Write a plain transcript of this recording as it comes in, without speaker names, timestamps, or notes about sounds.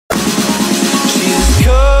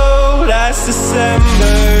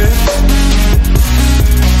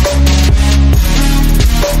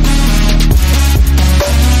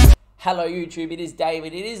Hello YouTube, it is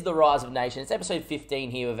David, it is the Rise of Nations. It's episode 15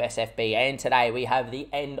 here of SFB, and today we have the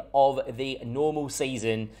end of the normal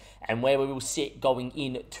season and where we will sit going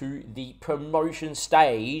into the promotion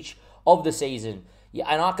stage of the season. Yeah,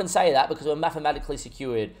 and I can say that because we're mathematically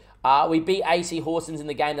secured. We beat AC Horsens in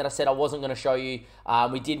the game that I said I wasn't going to show you.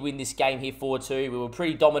 We did win this game here 4-2. We were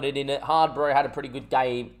pretty dominant in it. Hardbro had a pretty good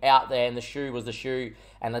game out there, and the shoe was the shoe.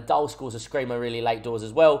 And the Dull scores a screamer really late doors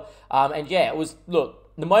as well. And yeah, it was, look,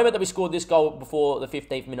 the moment that we scored this goal before the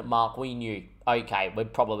 15th minute mark, we knew, okay, we're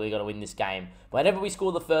probably going to win this game. Whenever we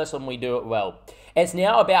score the first one, we do it well. It's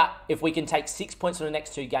now about if we can take 6 points from the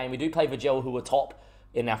next two games. We do play Vigel, who are top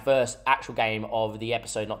in our first actual game of the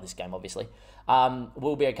episode, not this game, obviously.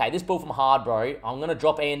 We'll be okay. This ball from Hardbro, I'm going to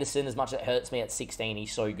drop Anderson as much as it hurts me at 16.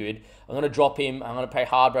 He's so good. I'm going to drop him. I'm going to play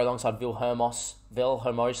Hardbro alongside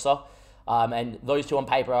Vilhermosa. And those two on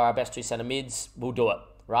paper are our best two centre mids. We'll do it,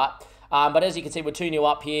 right? But as you can see, we're 2-0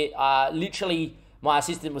 up here. Literally, my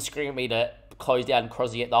assistant was screaming at me to close down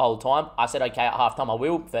Crosby the whole time. I said, okay, at halftime I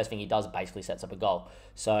will. First thing he does basically sets up a goal.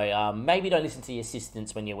 So maybe don't listen to your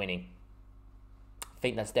assistants when you're winning. I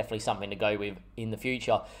think that's definitely something to go with in the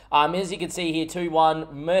future. As you can see here,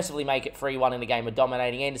 2-1. Mercifully make it 3-1 in the game. We're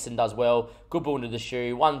dominating. Anderson does well. Good ball into the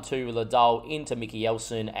shoe. 1-2 with Liddell into Mickey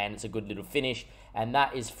Elson, and it's a good little finish. And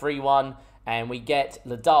that is 3-1. And we get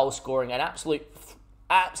Liddell scoring an absolute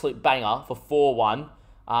banger for 4-1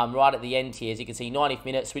 right at the end here. As you can see, 90th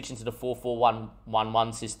minute, switching to the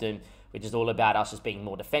 4-4-1-1-1 system, which is all about us just being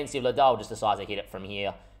more defensive. Liddell just decides to hit it from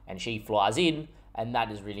here, and she flies in, and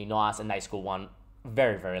that is really nice. And they score one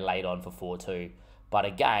very, very late on for 4-2. But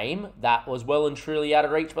a game that was well and truly out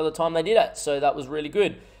of reach by the time they did it, so that was really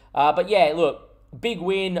good. But yeah, look, big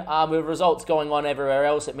win with results going on everywhere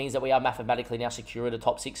else. It means that we are mathematically now secure at a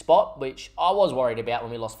top 6 spot, which I was worried about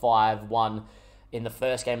when we lost 5-1 in the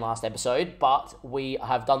first game last episode, but we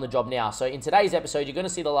have done the job now. So in today's episode, you're going to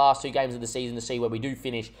see the last 2 games of the season to see where we do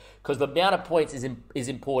finish, because the amount of points is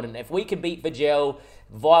important. If we can beat Vigel,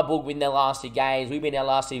 Viborg win their last 2 games, we win our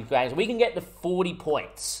last 2 games, we can get to 40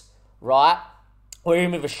 points, right? We're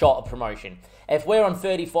in with a shot of promotion. If we're on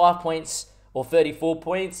 35 points or 34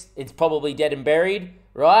 points, it's probably dead and buried,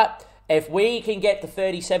 right? If we can get to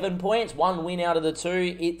 37 points, 1 win out of the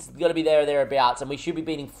 2, it's got to be there or thereabouts, and we should be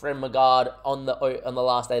beating Fm21 on the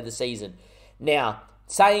last day of the season. Now,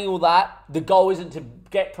 saying all that, the goal isn't to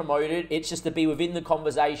get promoted, it's just to be within the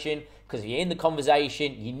conversation, because if you're in the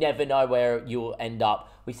conversation, you never know where you'll end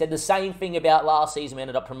up. We said the same thing about last season, we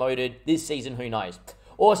ended up promoted. This season, who knows?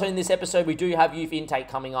 Also, in this episode, we do have youth intake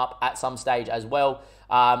coming up at some stage as well.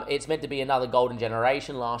 It's meant to be another golden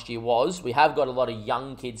generation. Last year was. We have got a lot of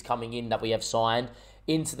young kids coming in that we have signed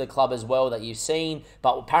into the club as well that you've seen.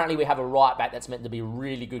 But apparently we have a right back that's meant to be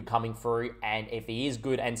really good coming through. And if he is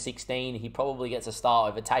good and 16, he probably gets a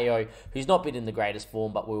start over Teo, who's not been in the greatest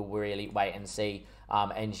form, but we'll really wait and see.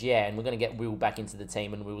 And we're going to get Will back into the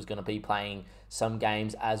team, and Will's going to be playing some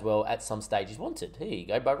games as well at some stage he's wanted. Here you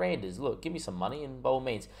go, by Randers. Look, give me some money and by all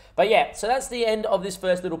means. But yeah, so that's the end of this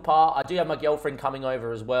first little part. I do have my girlfriend coming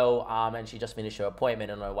over as well, and she just finished her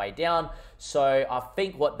appointment on her way down. So I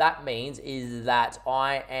think what that means is that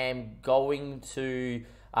I am going to...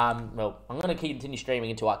 I'm going to continue streaming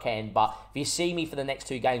until I can, but if you see me for the next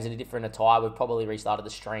 2 games in a different attire, we've probably restarted the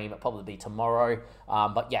stream. It'll probably be tomorrow.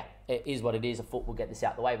 But yeah, it is what it is. I thought we'll get this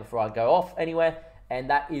out the way before I go off anywhere. And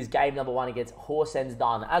that is game number 1 against Horsens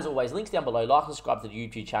done. As always, links down below. Like and subscribe to the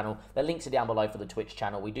YouTube channel. The links are down below for the Twitch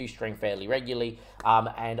channel. We do stream fairly regularly.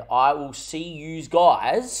 And I will see you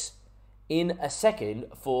guys in a second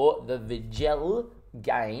for the Vigel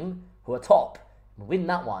game, who are top. Win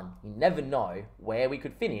that one, you never know where we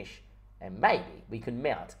could finish, and maybe we could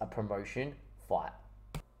mount a promotion fight.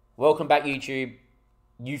 Welcome back, YouTube.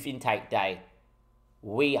 Youth intake day.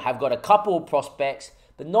 We have got a couple of prospects,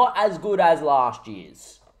 but not as good as last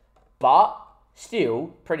year's, but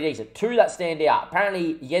still pretty decent. 2 that stand out.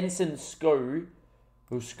 Apparently Jensen Sko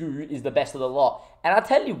is the best of the lot, and I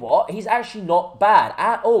tell you what, he's actually not bad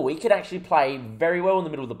at all. He could actually play very well in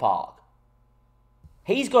the middle of the park.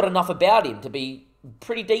 He's got enough about him to be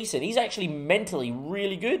pretty decent. He's actually mentally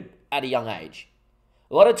really good at a young age.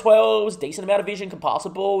 A lot of 12s, decent amount of vision, can pass a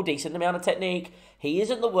ball, decent amount of technique. He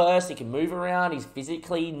isn't the worst. He can move around. He's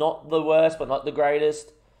physically not the worst, but not the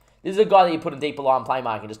greatest. This is a guy that you put in deeper line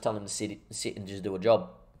playmaking and just tell him to sit and just do a job.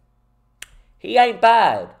 He ain't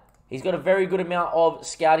bad. He's got a very good amount of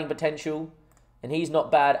scouting potential, and he's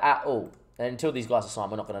not bad at all. And until these guys are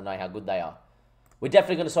signed, we're not going to know how good they are. We're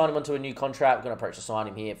definitely going to sign him onto a new contract. We're going to approach to sign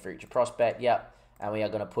him here, future prospect. Yep. And we are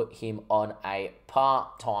going to put him on a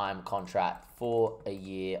part-time contract for a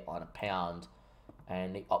year on £1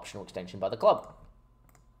 and the optional extension by the club.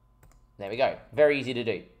 There we go. Very easy to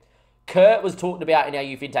do. Kurt was talked about in our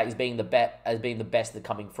youth intake as being the best at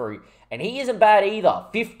coming through. And he isn't bad either.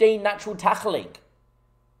 15 natural tackling.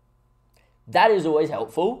 That is always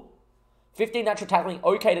helpful. 15 natural tackling,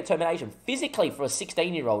 okay determination. Physically for a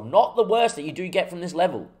 16-year-old, not the worst that you do get from this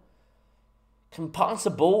level. Can pass the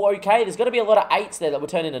ball, okay. There's got to be a lot of 8s there that will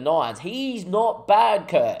turn into 9s. He's not bad,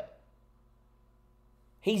 Kurt.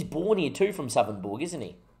 He's born here too from Southernburg, isn't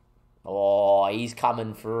he? Oh, he's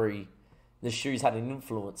coming through. The shoes had an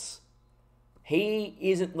influence. He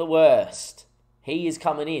isn't the worst. He is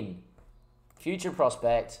coming in. Future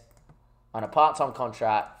prospect on a part-time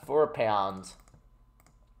contract for £1.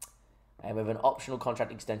 And with an optional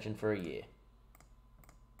contract extension for a year.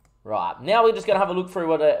 Right, now we're just going to have a look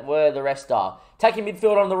through where the rest are. Taking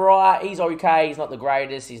midfield on the right, he's okay. He's not the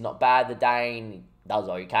greatest. He's not bad. The Dane he does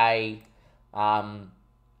okay. And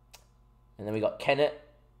then we got Kennett.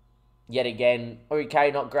 Yet again,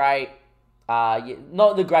 okay, not great.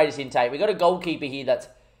 Not the greatest intake. We got a goalkeeper here that's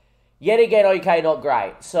yet again okay, not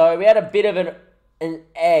great. So we had a bit of an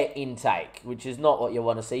air intake, which is not what you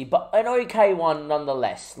want to see, but an okay one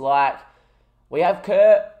nonetheless. Like, we have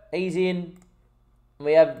Kurt, he's in.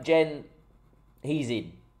 We have Jen, he's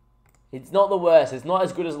in. It's not the worst. It's not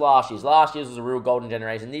as good as last year's. Last year's was a real golden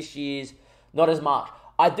generation. This year's not as much.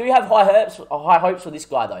 I do have high hopes for this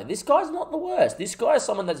guy, though. This guy's not the worst. This guy is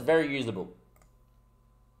someone that's very usable.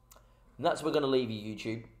 And that's where we're going to leave you,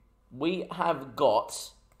 YouTube. We have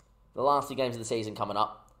got the last 2 games of the season coming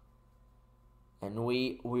up. And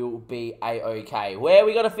we will be A-okay. Where are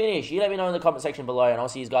we going to finish? You let me know in the comment section below. And I'll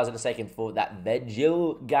see you guys in a second for that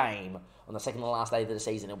Vegil game on the second and last day of the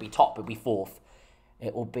season. It'll be top. It'll be 4th.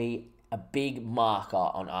 It will be a big marker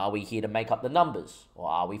on are we here to make up the numbers? Or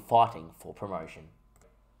are we fighting for promotion?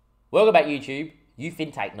 Welcome back, YouTube. Youth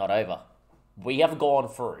intake not over. We have gone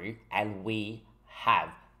through and we have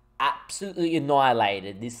absolutely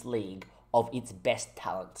annihilated this league of its best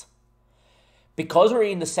talent. Because we're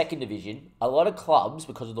in the 2nd division, a lot of clubs,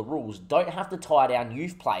 because of the rules, don't have to tie down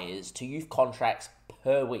youth players to youth contracts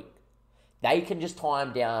per week. They can just tie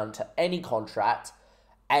them down to any contract,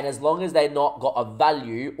 and as long as they've not got a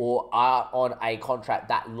value or are on a contract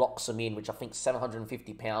that locks them in, which I think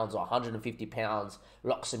 £750 or £150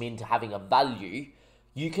 locks them into having a value,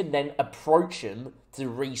 you can then approach them to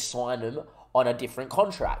re-sign them on a different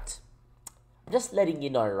contract. I'm just letting you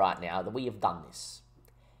know right now that we have done this.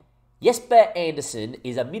 Jesper Anderson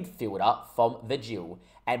is a midfielder from Vegil,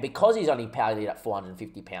 and because he's only paid at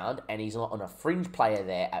 £450 and he's not on a fringe player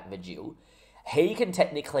there at Vegil, he can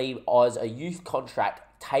technically, as a youth contract,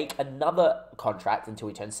 take another contract until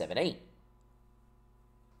he turns 17.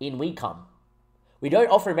 In we come. We don't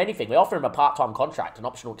offer him anything. We offer him a part-time contract, an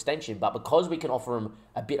optional extension, but because we can offer him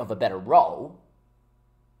a bit of a better role,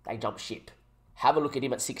 they jump ship. Have a look at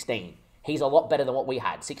him at 16. He's a lot better than what we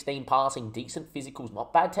had. 16 passing, decent physicals,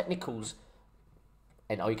 not bad technicals,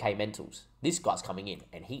 and okay mentals. This guy's coming in,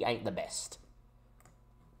 and he ain't the best.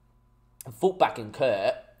 And fullback and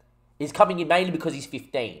Kurt is coming in mainly because he's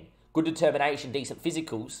 15. Good determination, decent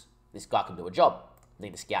physicals. This guy can do a job.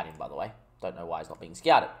 Need to scout him, by the way. Don't know why he's not being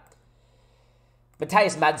scouted.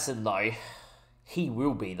 Matthias Madsen, though, he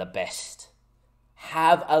will be the best.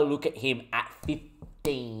 Have a look at him at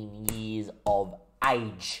 15 years of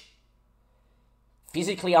age.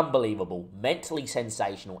 Physically unbelievable, mentally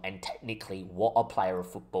sensational, and technically what a player of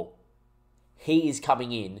football. He is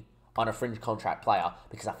coming in on a fringe contract player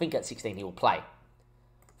because I think at 16 he will play.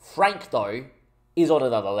 Frank, though, is on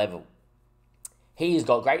another level. He's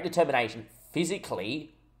got great determination,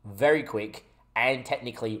 physically very quick, and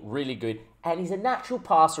technically really good. And he's a natural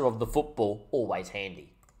passer of the football, always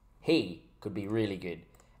handy. He could be really good.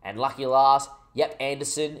 And lucky last, yep,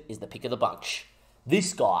 Anderson is the pick of the bunch.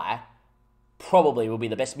 This guy probably will be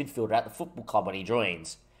the best midfielder at the football club when he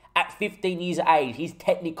joins. At 15 years of age, his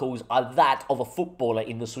technicals are that of a footballer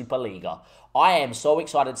in the Superliga. I am so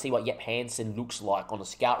excited to see what Jep Hansen looks like on a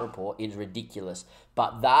scout report. It is ridiculous.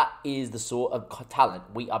 But that is the sort of talent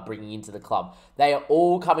we are bringing into the club. They are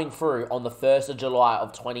all coming through on the 1st of July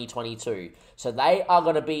of 2022. So they are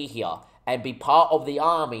going to be here and be part of the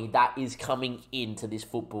army that is coming into this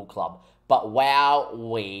football club. But wow,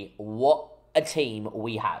 what a team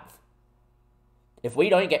we have. If we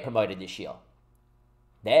don't get promoted this year,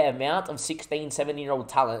 the amount of 16, 17-year-old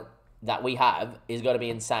talent that we have is going to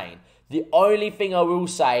be insane. The only thing I will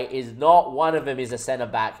say is not one of them is a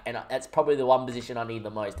centre-back, and that's probably the one position I need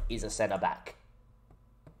the most, is a centre-back.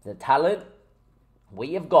 The talent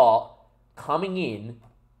we have got coming in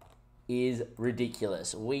is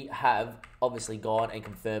ridiculous. We have obviously gone and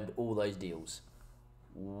confirmed all those deals.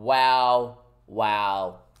 Wow.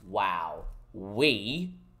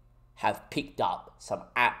 We have picked up some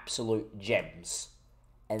absolute gems.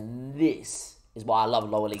 And this is why I love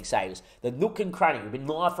lower league saves. The nook and cranny. We've been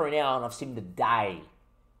live for an hour and I've seen the day.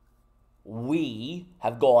 We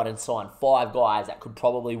have gone and signed 5 guys that could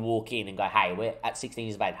probably walk in and go, hey, we're at 16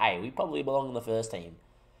 years of age. Hey, we probably belong in the first team.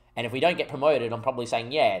 And if we don't get promoted, I'm probably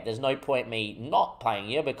saying, yeah, there's no point me not playing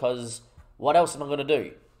here because what else am I going to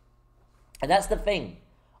do? And that's the thing.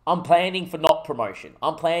 I'm planning for not promotion.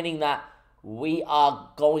 I'm planning that we are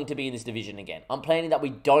going to be in this division again. I'm planning that we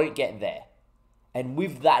don't get there. And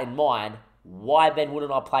with that in mind, why then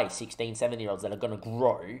wouldn't I play 16, 17-year-olds that are going to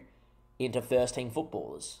grow into first-team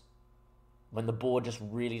footballers? When the board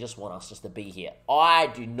really want us just to be here. I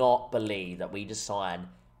do not believe that we just signed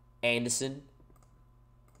Anderson,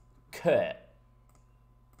 Kurt,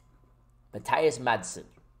 Matthias Madsen.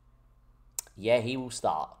 Yeah, he will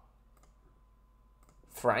start.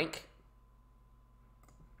 Frank.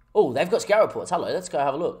 Oh, they've got scout reports. Hello, let's go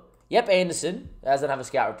have a look. Yep, Anderson doesn't have a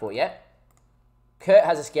scout report yet. Kurt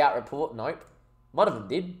has a scout report. Nope. One of them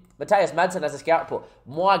did. Matthias Madsen has a scout report.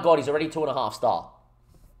 My God, he's already 2.5 star.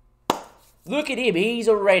 Look at him. He's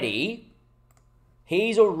already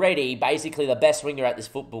basically the best winger at this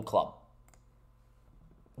football club.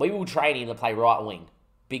 We will train him to play right wing.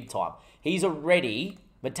 Big time.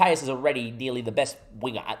 Matthias is already nearly the best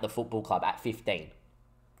winger at the football club at 15.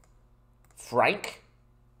 Frank?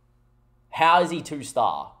 How is he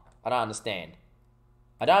 2-star? I don't understand.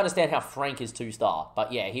 I don't understand how Frank is 2-star.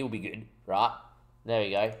 But yeah, he'll be good, right? There we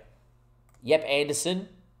go. Yep, Anderson.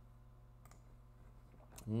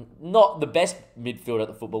 Not the best midfielder at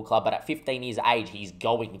the football club, but at 15 years of age, he's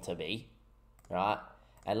going to be. Right?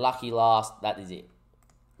 And lucky last, that is it.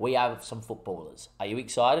 We have some footballers. Are you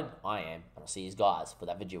excited? I am. And I'll see you guys for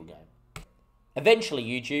that Vigil game. Eventually,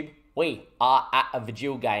 YouTube, we are at a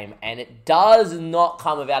Vigil game, and it does not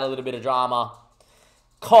come without a little bit of drama.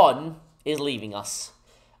 Con is leaving us.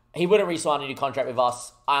 He wouldn't re-sign a new contract with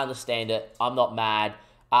us. I understand it. I'm not mad.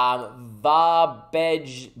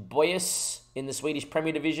 Varbej Boyes in the Swedish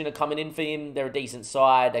Premier Division are coming in for him. They're a decent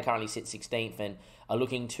side. They currently sit 16th and are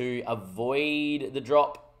looking to avoid the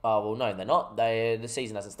drop. Oh, well, no, they're not. The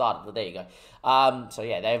season hasn't started, but there you go. So,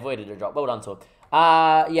 yeah, they avoided the drop. Well done to him.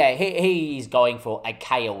 Yeah, he's going for a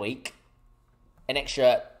K a week. An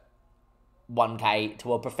extra 1K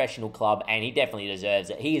to a professional club, and he definitely deserves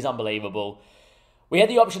it. He is unbelievable. We had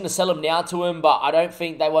the option to sell him now to him, but I don't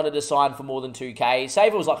think they wanted to sign for more than 2K. Say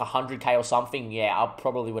if it was like 100K or something, yeah, I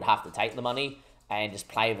probably would have to take the money and just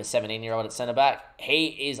play with a 17-year-old at centre-back.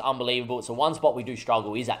 He is unbelievable. It's the one spot we do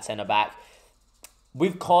struggle is at centre-back.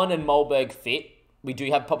 With Con and Molberg fit, we do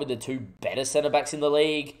have probably the 2 better centre-backs in the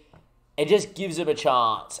league. It just gives him a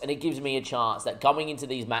chance, and it gives me a chance that going into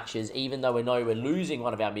these matches, even though we know we're losing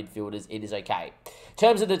one of our midfielders, it is okay. In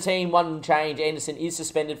terms of the team, one change, Anderson is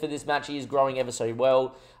suspended for this match. He is growing ever so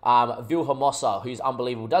well. Vilhelmosa, who's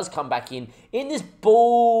unbelievable, does come back in this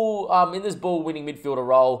ball-winning midfielder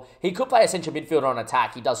role. He could play a central midfielder on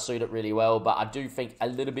attack. He does suit it really well, but I do think a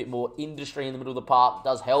little bit more industry in the middle of the park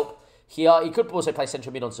does help here. He could also play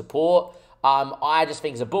central mid on support. I just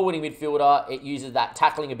think as a ball-winning midfielder, it uses that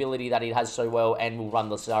tackling ability that he has so well and will run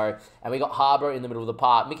the show. And we got Harbour in the middle of the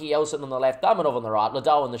park, Mickey Elson on the left, Damanov on the right,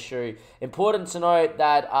 Liddell in the shoe. Important to note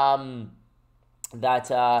that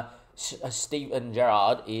Steven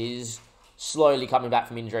Gerrard is slowly coming back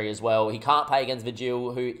from injury as well. He can't play against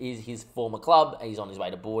Vigil, who is his former club. He's on his way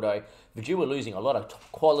to Bordeaux. Vigil are losing a lot of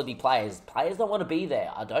quality players. Players don't want to be there.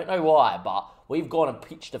 I don't know why, but we've gone and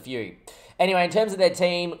pitched a few. Anyway, in terms of their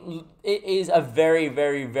team, it is a very,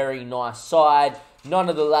 very, very nice side. None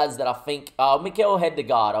of the lads that I think... Mikel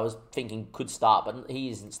Hedegaard, I was thinking could start, but he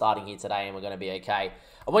isn't starting here today, and we're going to be okay.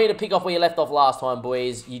 I want you to pick off where you left off last time,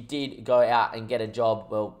 boys. You did go out and get a job.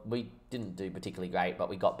 Well, we didn't do particularly great, but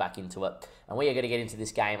we got back into it. And we are going to get into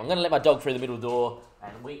this game. I'm going to let my dog through the middle door,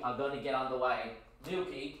 and we are going to get underway.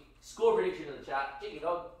 Milky, score prediction in the chat. Jiggy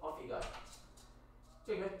dog, off you go.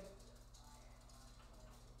 Jiggy.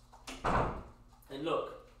 And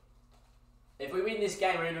look, if we win this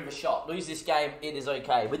game, we're in with a shot. Lose this game, it is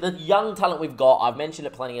okay. With the young talent we've got, I've mentioned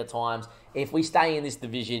it plenty of times, if we stay in this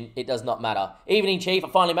division, it does not matter. Evening, Chief, I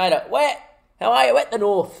finally made it. Wet? How are you? Wet the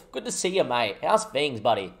North. Good to see you, mate. How's things,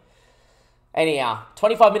 buddy? Anyhow,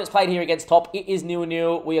 25 minutes played here against Top. It is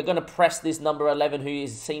 0-0. We are going to press this number 11, who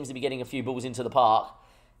seems to be getting a few balls into the park.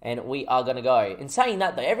 And we are going to go. In saying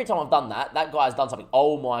that, though, every time I've done that, that guy's done something.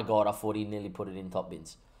 Oh, my God, I thought he nearly put it in top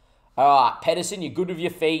bins. All right, Pedersen, you're good with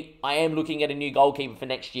your feet. I am looking at a new goalkeeper for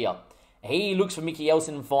next year. He looks for Mickey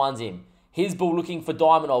Elson and finds him. His ball looking for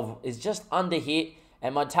Diamondov is just under hit,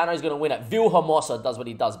 and Montano's going to win it. Vilhelmosa does what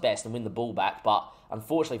he does best and win the ball back, but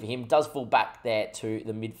unfortunately for him, does fall back there to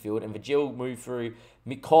the midfield. And Virgil moved through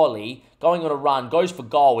Macaulay, going on a run, goes for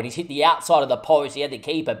goal, and he's hit the outside of the post. He had the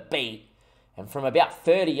keeper beat. And from about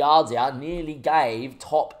 30 yards out, nearly gave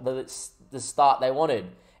Top the start they wanted.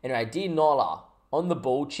 Anyway, Dianola on the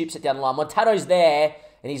ball, chips it down the line. Montano's there,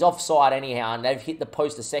 and he's offside anyhow, and they've hit the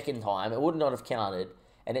post a second time. It would not have counted.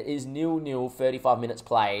 And it is 0-0, 35 minutes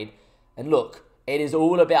played. And look, it is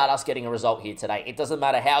all about us getting a result here today. It doesn't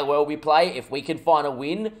matter how well we play. If we can find a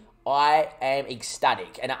win, I am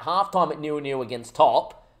ecstatic. And at halftime at 0-0 against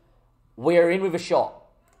Top, we're in with a shot.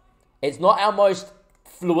 It's not our most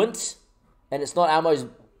fluent, and it's not our most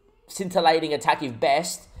scintillating attacking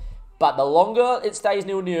best, but the longer it stays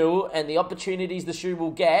 0-0 and the opportunities the Shoe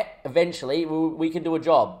will get, eventually, we can do a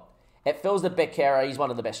job. It feels that Becerra, he's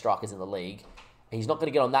one of the best strikers in the league. He's not going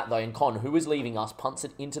to get on that, though. And Con, who is leaving us, punts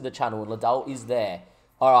it into the channel, and Liddell is there.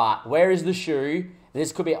 All right, where is the Shoe?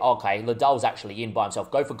 This could be... Okay, Liddell's actually in by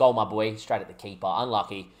himself. Go for goal, my boy. Straight at the keeper.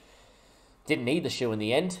 Unlucky. Didn't need the Shoe in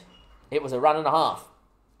the end. It was a run and a half.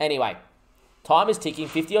 Anyway, time is ticking.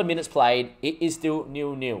 50-odd minutes played. It is still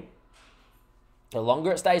 0-0. The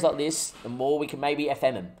longer it stays like this, the more we can maybe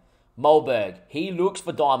FM him. Molberg, he looks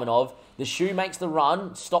for Diamondov. The Shoe makes the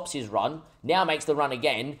run, stops his run. Now makes the run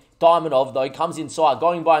again. Diamondov, though, comes inside,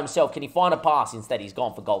 going by himself. Can he find a pass? Instead, he's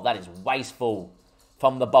gone for goal. That is wasteful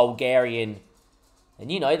from the Bulgarian.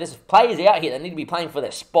 And, you know, there's players out here that need to be playing for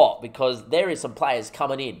their spot because there is some players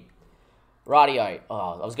coming in. Rightio.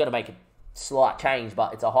 Oh, I was going to make a slight change,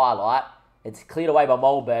 but it's a highlight. It's cleared away by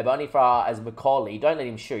Molberg, but only for as Macaulay. Don't let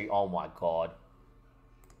him shoot. Oh, my God.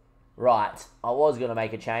 Right, I was going to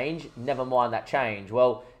make a change. Never mind that change.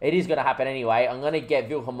 Well, it is going to happen anyway. I'm going to get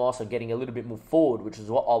Wilhelmosa getting a little bit more forward, which is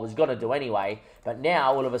what I was going to do anyway. But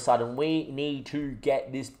now, all of a sudden, we need to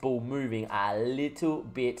get this ball moving a little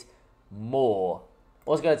bit more. I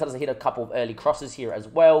was going to tell us to hit a couple of early crosses here as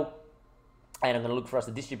well. And I'm going to look for us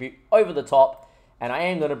to distribute over the top. And I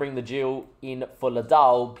am going to bring the Jill in for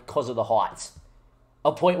Liddell because of the heights.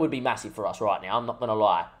 A point would be massive for us right now. I'm not going to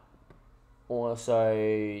lie. Also,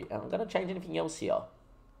 I'm going to change anything else here.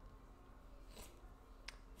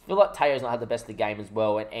 I feel like Teo's not had the best of the game as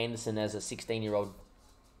well, and Anderson, as a 16-year-old,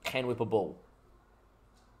 can whip a ball.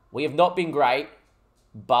 We have not been great,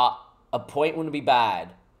 but a point wouldn't be bad.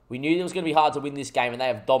 We knew it was going to be hard to win this game, and they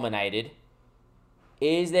have dominated.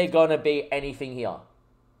 Is there going to be anything here?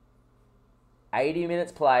 80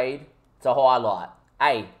 minutes played. It's a highlight.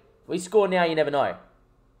 Hey, we score now, you never know.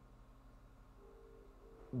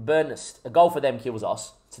 Bernest, a goal for them kills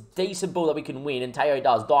us. It's a decent ball that we can win, and Teo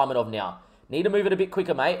does. Diamondov now. Need to move it a bit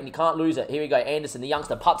quicker, mate, and you can't lose it. Here we go, Anderson, the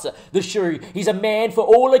youngster, puts it. The Shoe, he's a man for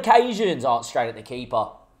all occasions. Oh, straight at the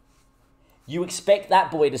keeper. You expect that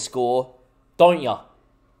boy to score, don't you?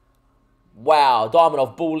 Wow,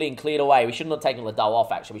 Diamondov, ball in, cleared away. We shouldn't have taken Liddell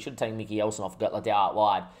off, actually. We should have taken Mickey Elson off, got Liddell out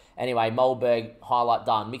wide. Anyway, Molberg, highlight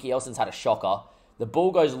done. Mickey Elson's had a shocker. The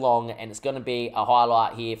ball goes long, and it's going to be a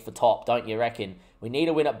highlight here for Top, don't you reckon? We need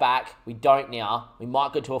to win it back. We don't now. We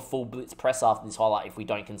might go to a full blitz press after this highlight if we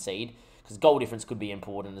don't concede, because goal difference could be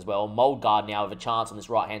important as well. Moldgard now with a chance on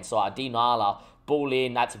this right-hand side. Dinala, ball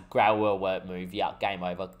in. That's a great work move. Yeah, game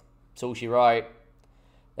over. That's all she wrote.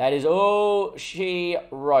 That is all she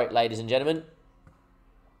wrote, ladies and gentlemen.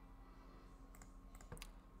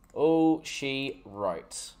 All she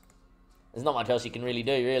wrote. There's not much else you can really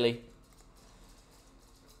do, really.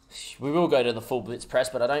 We will go to the full blitz press,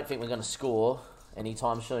 but I don't think we're going to score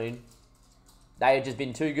anytime soon. They have just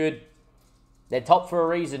been too good. They're top for a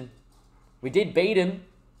reason. We did beat them.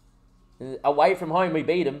 Away from home, we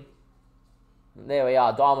beat them. There we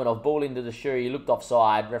are. Diamondov, ball into the Shoe. He looked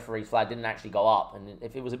offside. Referee's flag didn't actually go up. And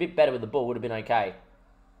if it was a bit better with the ball, it would have been okay.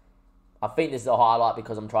 I think this is a highlight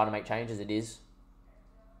because I'm trying to make changes. It is.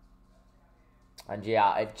 And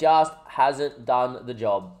yeah, it just hasn't done the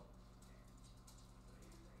job.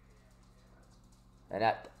 And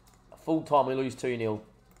at full time, we lose 2-0.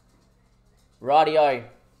 Rightio.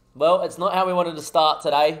 Well, it's not how we wanted to start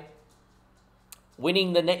today.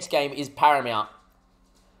 Winning the next game is paramount.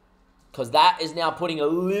 Because that is now putting a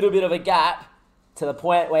little bit of a gap to the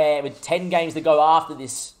point where with 10 games to go after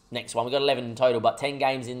this next one, we've got 11 in total, but 10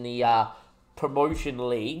 games in the promotion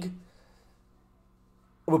league,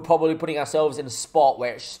 we're probably putting ourselves in a spot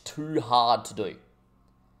where it's too hard to do.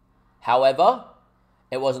 However,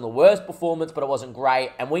 it wasn't the worst performance, but it wasn't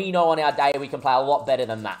great. And we know on our day we can play a lot better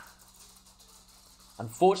than that.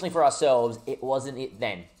 Unfortunately for ourselves, it wasn't it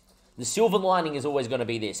then. The silver lining is always going to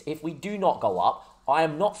be this. If we do not go up, I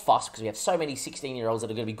am not fussed because we have so many 16-year-olds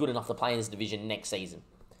that are going to be good enough to play in this division next season.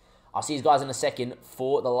 I'll see you guys in a second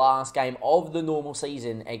for the last game of the normal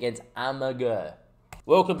season against Amager.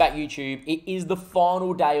 Welcome back, YouTube. It is the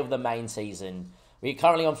final day of the main season. We're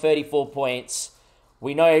currently on 34 points.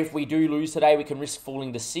 We know if we do lose today, we can risk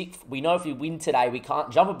falling to 6th. We know if we win today, we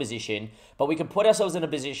can't jump a position, but we can put ourselves in a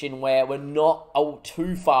position where we're not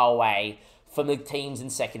too far away from the teams in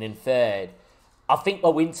 2nd and 3rd. I think a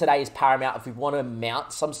win today is paramount if we want to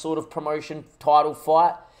mount some sort of promotion title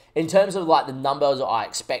fight. In terms of like the numbers I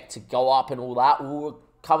expect to go up and all that, we'll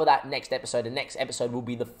cover that next episode. The next episode will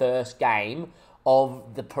be the first game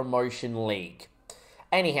of the promotion league.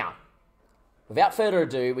 Anyhow, without further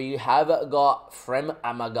ado, we have got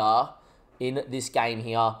Fm21 in this game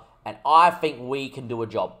here, and I think we can do a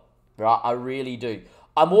job, right? I really do.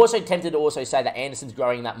 I'm also tempted to also say that Anderson's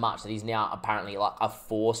growing that much, that he's now apparently like a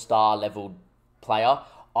 4-star level player.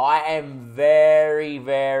 I am very,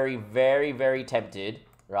 very, very, very tempted,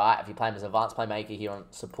 right, if you play him as advanced playmaker here on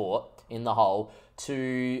support in the hole,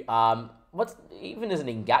 to, even as an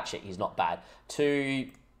Engatchet, he's not bad, to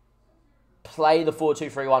play the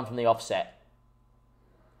 4-2-3-1 from the offset.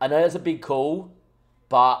 I know that's a big call,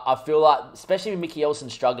 but I feel like, especially with Mickey Elson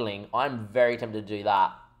struggling, I'm very tempted to do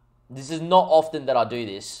that. This is not often that I do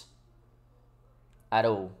this. At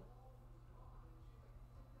all.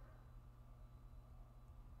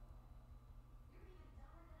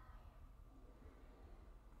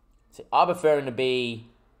 So I prefer him to be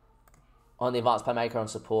on the advanced playmaker on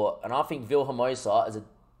support. And I think Vilhermosa is a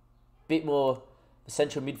bit more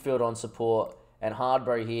central midfielder on support, and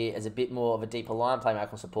Hardbro here is a bit more of a deeper line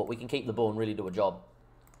playmaker on support. We can keep the ball and really do a job.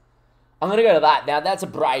 I'm going to go to that. Now, that's a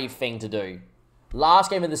brave thing to do. Last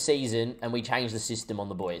game of the season, and we changed the system on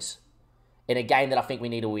the boys. In a game that I think we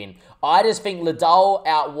need to win. I just think Liddell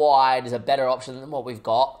out wide is a better option than what we've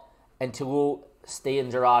got until Steven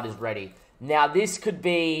Gerrard is ready. Now, this could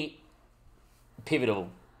be pivotal.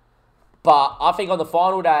 But I think on the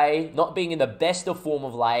final day, not being in the best of form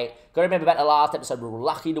of late, got to remember about the last episode, we were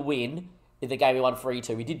lucky to win in the game we won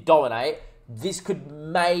 3-2. We did dominate. This could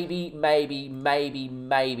maybe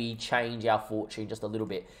change our fortune just a little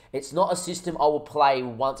bit. It's not a system I will play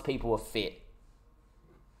once people are fit.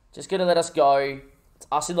 Just going to let us go. It's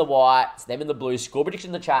us in the white, it's them in the blue. Score prediction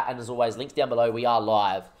in the chat, and as always, links down below. We are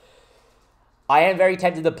live. I am very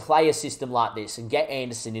tempted to play a system like this and get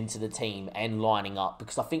Anderson into the team and lining up,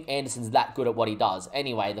 because I think Anderson's that good at what he does.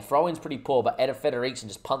 Anyway, the throw-in's pretty poor, but Ed Frederickson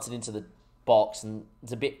just punts it into the box, and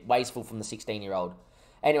it's a bit wasteful from the 16-year-old.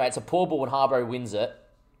 Anyway, it's a poor ball when Harbro wins it.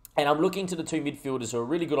 And I'm looking to the two midfielders who are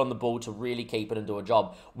really good on the ball to really keep it and do a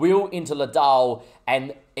job. Will into Liddell,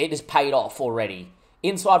 and it has paid off already.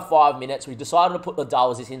 Inside 5 minutes, we decided to put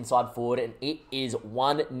Liddell as this inside forward, and it is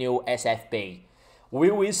 1-0 SFB.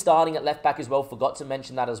 Will is starting at left back as well. Forgot to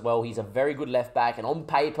mention that as well. He's a very good left back, and on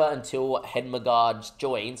paper, until Hedmagard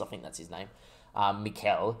joins, I think that's his name,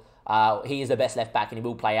 Mikel, he is the best left back, and he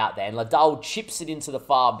will play out there. And Liddell chips it into the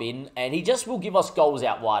far bin, and he just will give us goals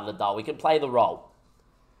out wide, Liddell. We can play the role.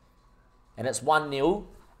 And it's 1-0,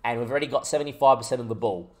 and we've already got 75% of the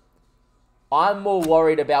ball. I'm more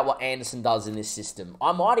worried about what Anderson does in this system.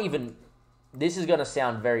 I might even... This is going to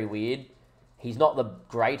sound very weird. He's not the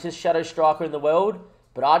greatest shadow striker in the world,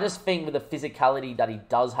 but I just think with the physicality that he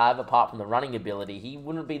does have, apart from the running ability, he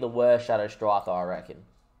wouldn't be the worst shadow striker, I reckon.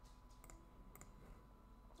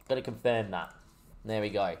 Got to confirm that. There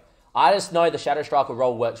we go. I just know the shadow striker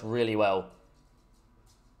role works really well.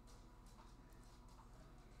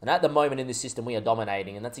 And at the moment in this system, we are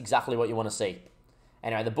dominating, and that's exactly what you want to see.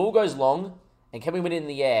 Anyway, the ball goes long, and can we win it in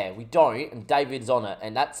the air? We don't, and David's on it,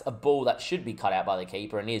 and that's a ball that should be cut out by the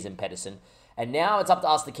keeper, and is in Pedersen. And now it's up to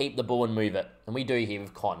us to keep the ball and move it, and we do here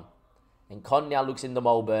with Con. And Con now looks into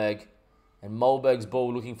Mollberg, and Mollberg's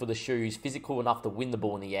ball looking for the shoes, physical enough to win the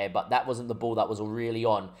ball in the air, but that wasn't the ball that was really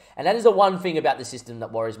on. And that is the one thing about the system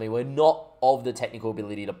that worries me. We're not of the technical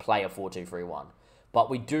ability to play a 4-2-3-1. But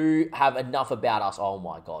we do have enough about us. Oh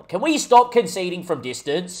my God. Can we stop conceding from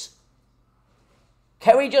distance?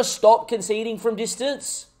 Can we just stop conceding from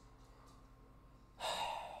distance?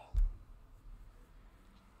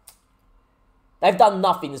 They've done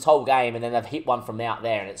nothing this whole game, and then they've hit one from out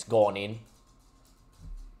there and it's gone in.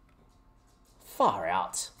 Far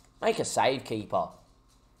out. Make a save, keeper.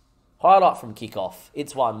 Highlight from kickoff.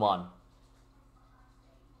 It's 1-1.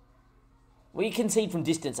 We concede from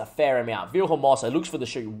distance a fair amount. Vilhermosa looks for the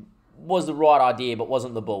shoot. Was the right idea, but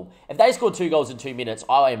wasn't the ball. If they scored 2 goals in 2 minutes,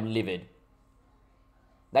 I am livid.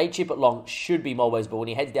 They chip it long. Should be Mollberg's ball. And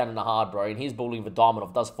he heads down in the hard, bro. And he's balling for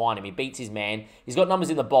Diamondov. Does find him. He beats his man. He's got numbers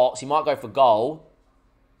in the box. He might go for goal.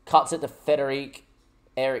 Cuts it to Frederick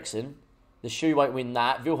Eriksson. The shoe won't win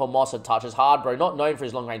that. Vilhermosa touches hard, bro. Not known for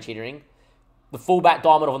his long-range headering. The fullback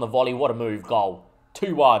Diamondov on the volley. What a move. Goal.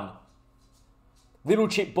 2-1. Little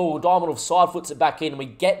chip ball. Diamond side foots it back in. And we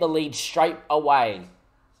get the lead straight away.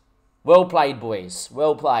 Well played, boys.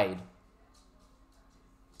 Well played.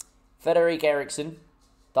 Frederick Eriksson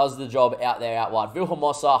does the job out there out wide.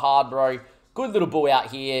 Vilhelmosa, hard bro. Good little ball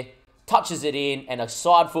out here. Touches it in. And a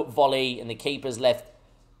side foot volley. And the keeper's left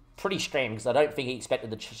pretty stranded because I don't think he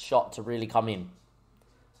expected the shot to really come in.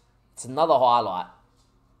 It's another highlight.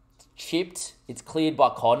 It's chipped. It's cleared by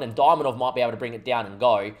Con. And Diamondov might be able to bring it down and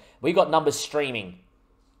go. We got numbers streaming.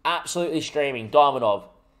 Absolutely streaming. Diamondov.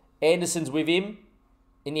 Anderson's with him.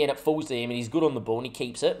 In the end, it falls to him, and he's good on the ball, and he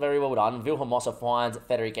keeps it. Very well done. Vilhelmosa finds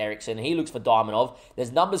Frederick Eriksson. He looks for Diamondov.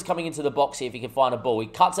 There's numbers coming into the box here if he can find a ball. He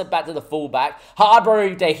cuts it back to the fullback.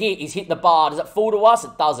 Hardbro to hit. He's hit the bar. Does it fall to us?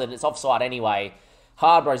 It doesn't. It's offside anyway.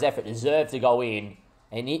 Hardbro's effort deserved to go in,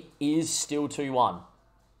 and it is still 2-1.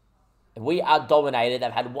 We are dominated.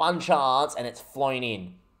 They've had one chance, and it's flown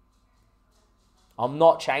in. I'm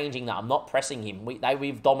not changing that. I'm not pressing him.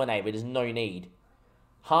 We've dominated. There's no need.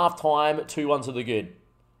 Half-time, 2-1 to the good.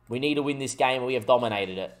 We need to win this game, and we have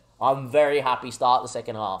dominated it. I'm very happy start the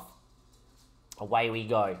second half. Away we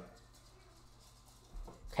go.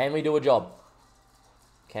 Can we do a job?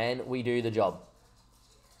 Can we do the job?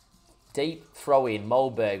 Deep throw in,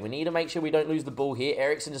 Moldberg. We need to make sure we don't lose the ball here.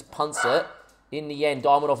 Eriksson just punts it. In the end,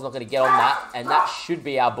 Diamondov's not going to get on that, and that should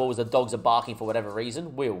be our ball as the dogs are barking for whatever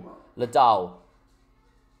reason. Will. Liddell.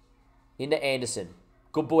 Into Anderson.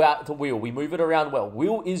 Good ball out to Will. We move it around well.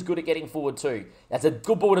 Will is good at getting forward too. That's a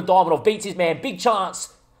good ball to Diamondov. Beats his man. Big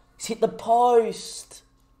chance. He's hit the post.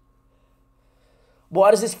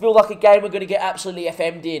 Why does this feel like a game we're going to get absolutely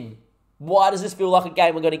FM'd in? Why does this feel like a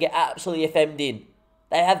game we're going to get absolutely FM'd in?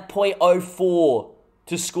 They have .04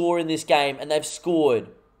 to score in this game, and they've scored.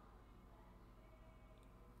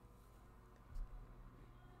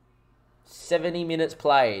 .70 minutes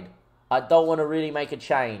played. I don't want to really make a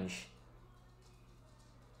change.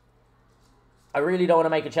 I really don't want to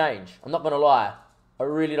make a change. I'm not going to lie. I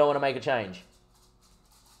really don't want to make a change.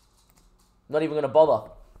 I'm not even going to bother.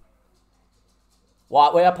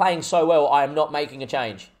 Why? We are playing so well, I am not making a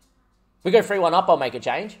change. If we go 3-1 up, I'll make a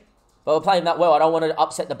change. But we're playing that well. I don't want to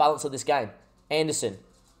upset the balance of this game. Anderson.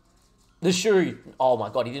 The shoe. Oh my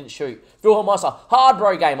God, he didn't shoot. Vilhelmosa.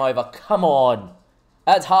 Hardbro game over. Come on.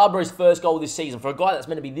 That's Hardbro's first goal this season. For a guy that's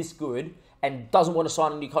meant to be this good and doesn't want to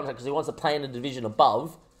sign a new contract because he wants to play in the division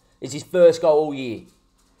above, it's his first goal all year.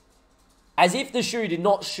 As if the shoe did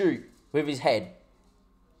not shoot with his head.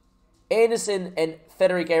 Anderson and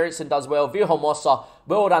Frederick Eriksson does well. Vilhelmosa,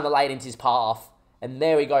 well done to lay it into his path. And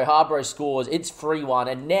there we go. Hardbro scores. It's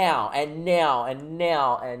 3-1. And now,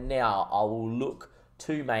 I will look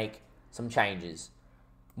to make some changes.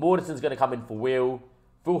 Mortensen's going to come in for Will.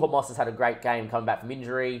 Vilhelmosa's had a great game coming back from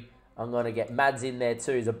injury. I'm going to get Mads in there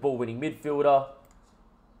too. He's a ball-winning midfielder.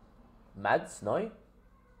 Mads? No?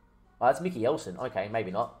 Oh, that's Mickey Elson. Okay,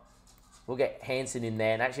 maybe not. We'll get Hansen in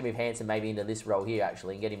there. And actually move Hansen maybe into this role here,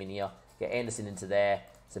 actually. And get him in here. Get Anderson into there.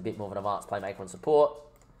 It's a bit more of an advanced playmaker and support.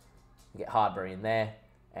 Get Hardbury in there.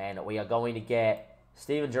 And we are going to get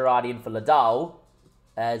Steven Gerrard in for Liddell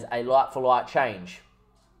as a like-for-like change.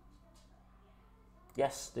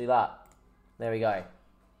 Yes, do that. There we go.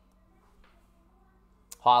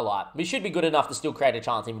 Highlight. We should be good enough to still create a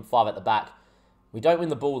chance, even 5 at the back. We don't win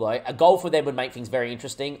the ball, though. A goal for them would make things very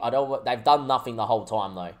interesting. They've done nothing the whole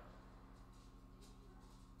time, though.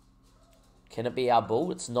 Can it be our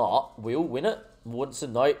ball? It's not. We'll win it.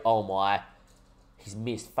 Woodson, no. Oh, my. He's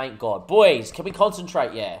missed. Thank God. Boys, can we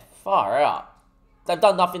concentrate? Yeah. Far out. They've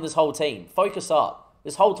done nothing this whole team. Focus up.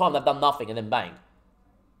 This whole time they've done nothing, and then bang.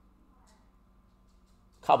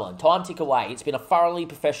 Come on. Time tick away. It's been a thoroughly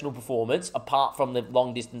professional performance, apart from the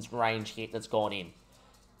long-distance range hit that's gone in.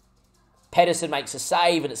 Pedersen makes a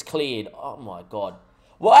save and it's cleared. Oh my God.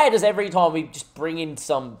 Why does every time we just bring in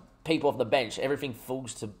some people off the bench, everything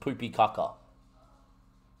falls to poopy caca?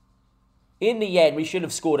 In the end, we should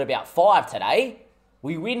have scored about 5 today.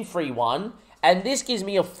 We win 3-1. And this gives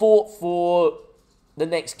me a thought for the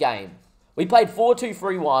next game. We played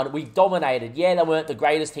 4-2-3-1. We dominated. Yeah, they weren't the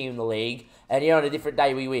greatest team in the league. And yeah, on a different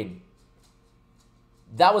day, we win.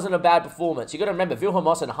 That wasn't a bad performance. You've got to remember,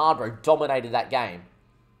 Vilhelmosa and Hardbro dominated that game.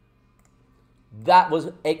 That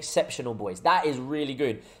was exceptional, boys. That is really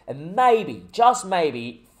good. And maybe, just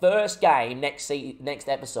maybe, first game next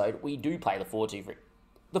episode, we do play the 4-2-3.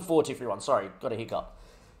 The 4-2-3-1. Sorry, got a hiccup.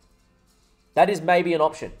 That is maybe an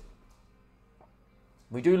option.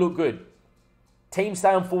 We do look good. Teams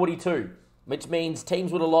stay on 42, which means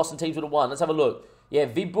teams would have lost and teams would have won. Let's have a look. Yeah,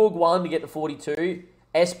 Viborg won to get to 42.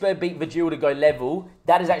 Esper beat Vigil to go level.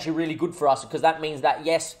 That is actually really good for us because that means that,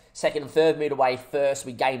 yes, second and third move away first,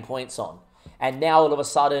 we gain points on. And now, all of a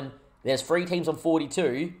sudden, There's 3 teams on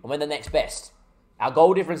 42, and we're the next best. Our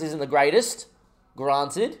goal difference isn't the greatest,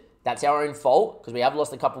 granted. That's our own fault, because we have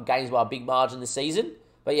lost a couple games by a big margin this season.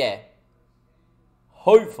 But yeah,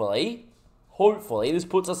 hopefully, this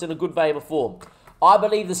puts us in a good vein of form. I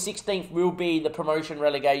believe the 16th will be the promotion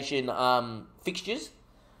relegation fixtures.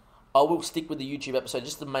 I will stick with the YouTube episode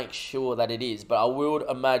just to make sure that it is, but I would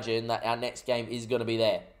imagine that our next game is going to be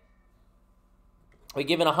there. We're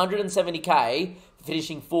given 170k for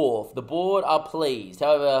finishing 4th. The board are pleased.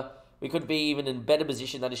 However, we could be even in better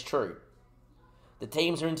position. That is true. The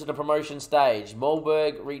teams are into the promotion stage.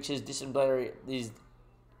 Mohlberg reaches his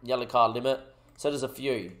yellow card limit. So does a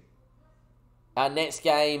few. Our next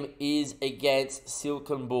game is against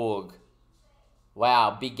Silkeborg.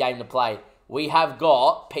 Wow, big game to play. We have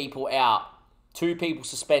got people out. 2 people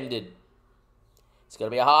suspended. It's going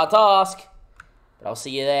to be a hard task, but I'll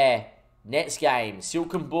see you there. Next game,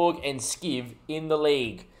 Silkeborg and Skiv in the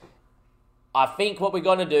league. I think what we're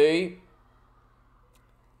going to do...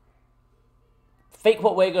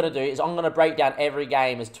 is I'm going to break down every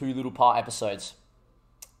game as 2 little part episodes.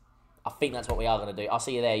 I think that's what we are going to do. I'll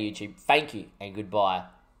see you there, YouTube. Thank you and goodbye.